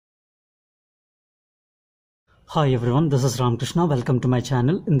Hi everyone, this is Ramkrishna. Welcome to my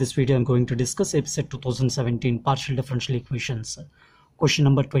channel. In this video, I'm going to discuss Apset 2017 partial differential equations. Question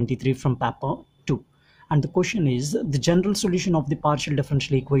number 23 from paper 2. And the question is, the general solution of the partial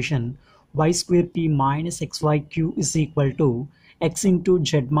differential equation y square p minus xyq is equal to x into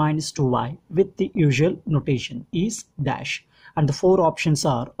z minus 2y with the usual notation is dash. And the four options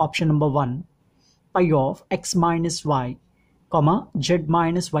are option number 1, pi of x minus y, comma z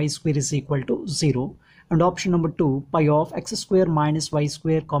minus y square is equal to 0. And option number 2, pi of x square minus y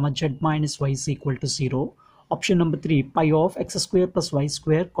square, comma z minus y is equal to 0. Option number 3, pi of x square plus y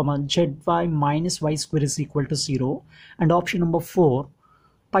square, comma zy minus y square is equal to 0. And option number 4,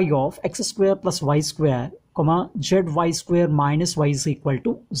 pi of x square plus y square, comma zy square minus y is equal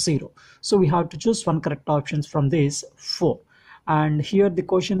to 0. So we have to choose one correct options from these 4. And here the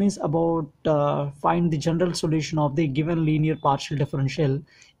question is about find the general solution of the given linear partial differential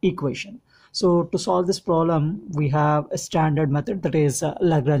equation. So to solve this problem, we have a standard method, that is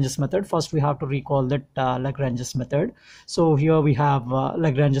Lagrange's method. First, we have to recall that Lagrange's method. So here we have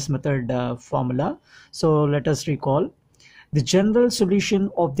Lagrange's method formula. So let us recall. The general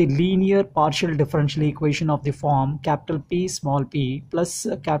solution of the linear partial differential equation of the form capital P small p plus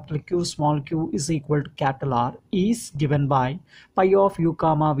capital Q small q is equal to capital R is given by pi of u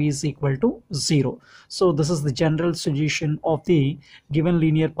comma v is equal to 0. So this is the general solution of the given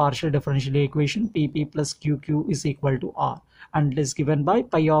linear partial differential equation Pp plus Qq is equal to R, and it is given by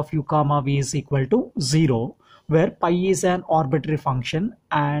pi of u comma v is equal to 0, where pi is an arbitrary function,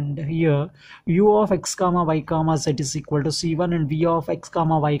 and here u of x comma y comma z is equal to c1 and v of x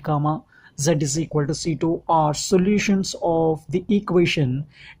comma y comma z is equal to c2 are solutions of the equation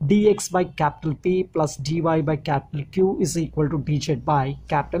dx by capital P plus dy by capital Q is equal to dz by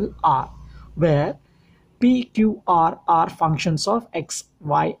capital R, where p, q, r are functions of x,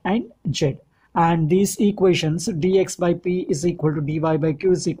 y and z. And these equations dx by p is equal to dy by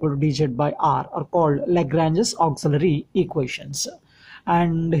q is equal to dz by r are called Lagrange's auxiliary equations.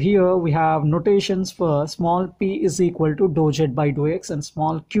 And here we have notations for small p is equal to dou z by dou x and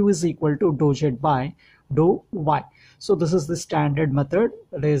small q is equal to dou z by dou y. So this is the standard method,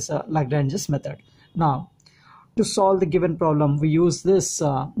 that is Lagrange's method. Now to solve the given problem, we use this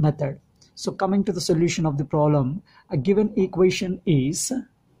method. So coming to the solution of the problem, a given equation is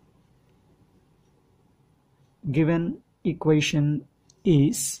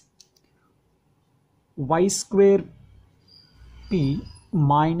y square p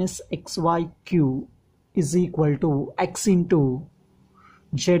minus xyq is equal to x into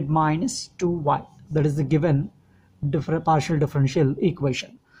z minus 2y. That is the given partial differential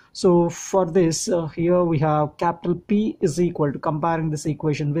equation. So for this, here we have capital P is equal to, comparing this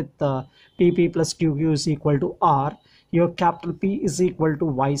equation with Pp plus Qq is equal to R. Here capital P is equal to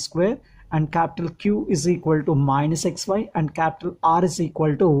y square, and capital Q is equal to minus xy, and capital R is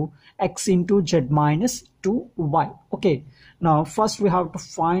equal to x into z minus 2y. Okay, now first we have to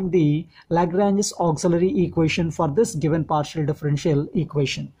find the Lagrange's auxiliary equation for this given partial differential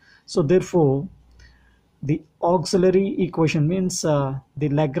equation. So therefore the auxiliary equation means the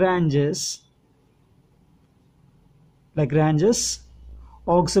Lagrange's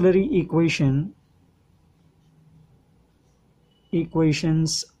auxiliary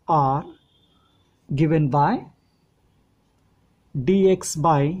equations are given by dx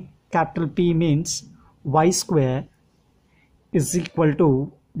by capital P means y square is equal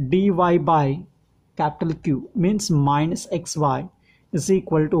to dy by capital Q means minus xy is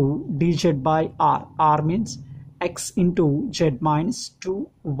equal to dz by r. R means x into z minus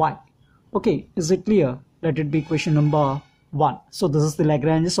 2y. Okay, is it clear? Let it be equation number 1. So this is the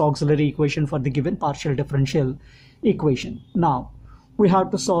Lagrange's auxiliary equation for the given partial differential equation. Now we have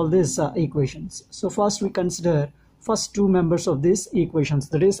to solve these equations. So first we consider first two members of these equations,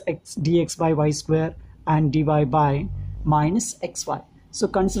 that is x dx by y square and dy by minus xy. So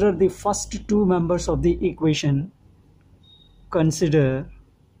consider the first two members of the equation. Consider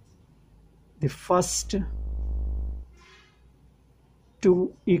the first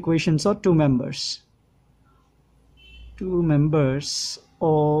two equations or two members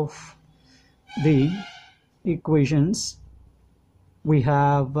of the equations. We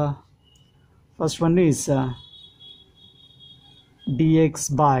have first one is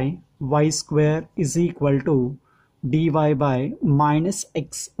dx by y square is equal to dy by minus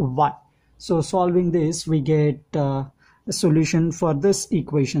xy. So solving this, we get a solution for this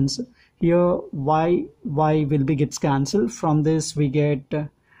equations. Here y will be gets cancelled. From this we get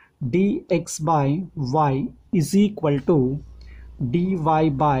dx by y is equal to dy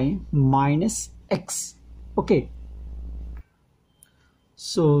by minus x. Okay,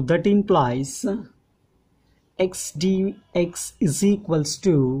 so that implies x dx is equals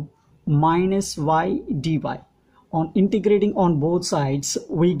to minus y dy. On integrating on both sides,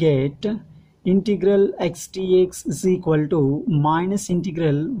 we get integral x dx is equal to minus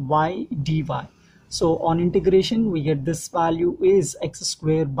integral y dy. So on integration, we get this value is x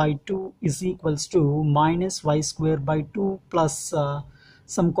squared by 2 is equals to minus y squared by 2 plus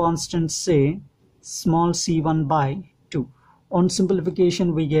some constant, say small c1 by 2. On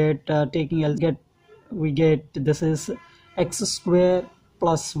simplification, we get we get this is x square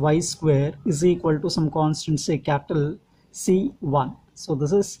plus y square is equal to some constant, say capital C1. So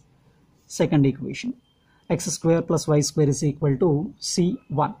this is second equation. X square plus y square is equal to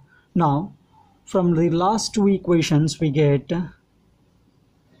C1. Now from the last two equations, we get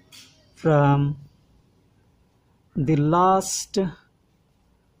from the last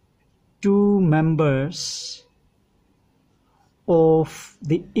two members of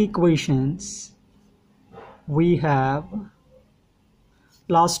the equations, we have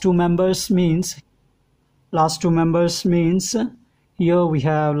last two members means here we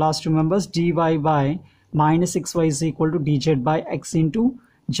have last two members dy by minus xy is equal to dz by x into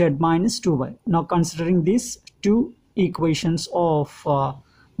z minus 2y. Now considering these two equations of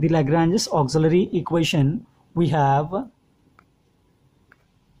the Lagrange's auxiliary equation, we have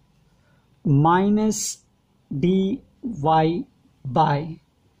minus dy by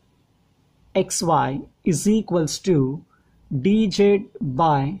xy is equals to dz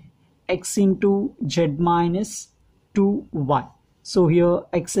by x into z minus 2y. So here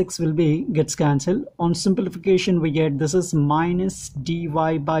xx will be gets cancelled. On simplification, we get this is minus dy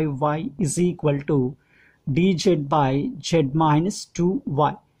by y is equal to dz by z minus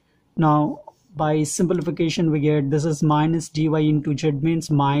 2y. Now by simplification, we get this is minus dy into z means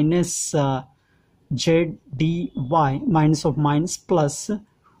minus z dy minus of minus plus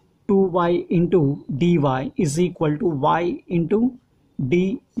 2y into dy is equal to y into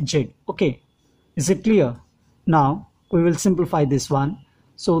dz. Okay, is it clear? Now we will simplify this one.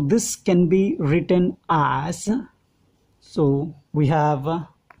 So this can be written as, so we have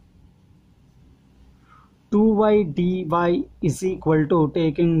 2y dy is equal to,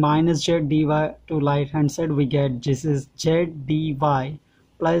 taking minus z dy to right hand side, we get this is z dy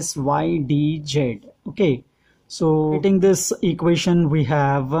plus y dz. Okay, so getting this equation, we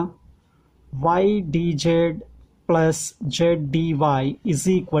have y dz plus z dy is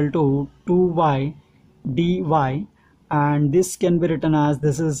equal to 2y dy, and this can be written as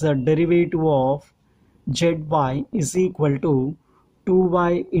this is a derivative of zy is equal to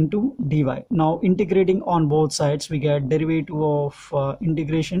 2y into dy. Now integrating on both sides, we get derivative of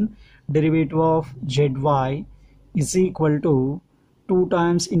derivative of zy is equal to 2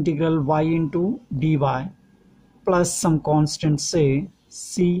 times integral y into dy plus some constant, say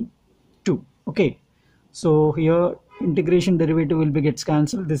c2. Okay, so here integration derivative will be gets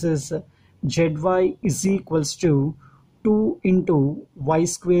cancelled. This is zy is equals to 2 into y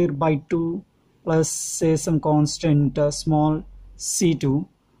square by 2 plus say some constant small c2.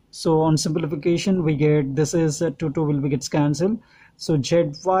 So on simplification, we get this is 2 will be gets cancelled. So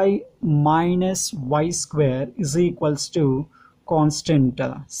zy minus y square is equals to constant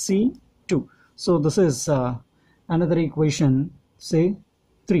c2. So this is another equation, say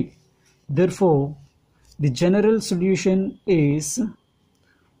 3. Therefore the general solution is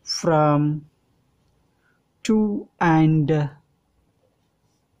from 2 and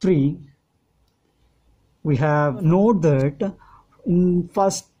 3. We have note that in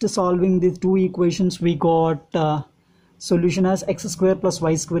first solving the two equations, we got solution as x square plus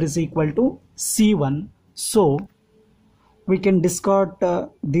y square is equal to c1. So we can discard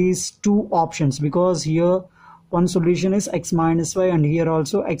these two options, because here one solution is x minus y and here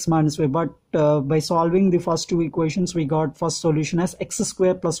also x minus y, but by solving the first two equations, we got first solution as x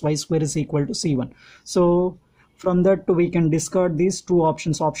square plus y square is equal to c1. So from that we can discard these two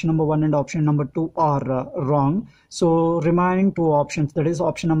options. Option number 1 and option number 2 are wrong. So remaining two options, that is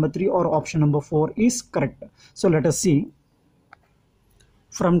option number 3 or option number 4, is correct. So let us see.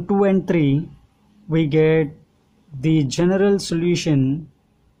 From 2 and 3 we get the general solution.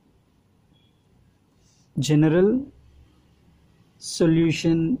 General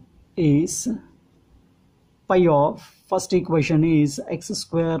solution is pi of, first equation is x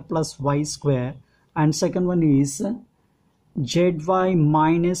square plus y square and second one is zy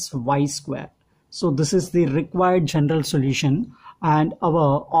minus y square. So this is the required general solution and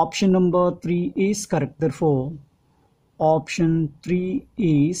our option number 3 is correct. Therefore option 3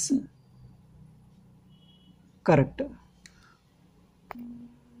 is correct.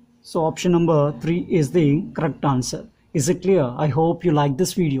 So option number 3 is the correct answer. Is it clear? I hope you like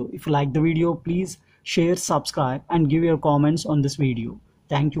this video. If you like the video, please share, subscribe, and give your comments on this video.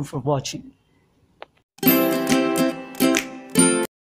 Thank you for watching.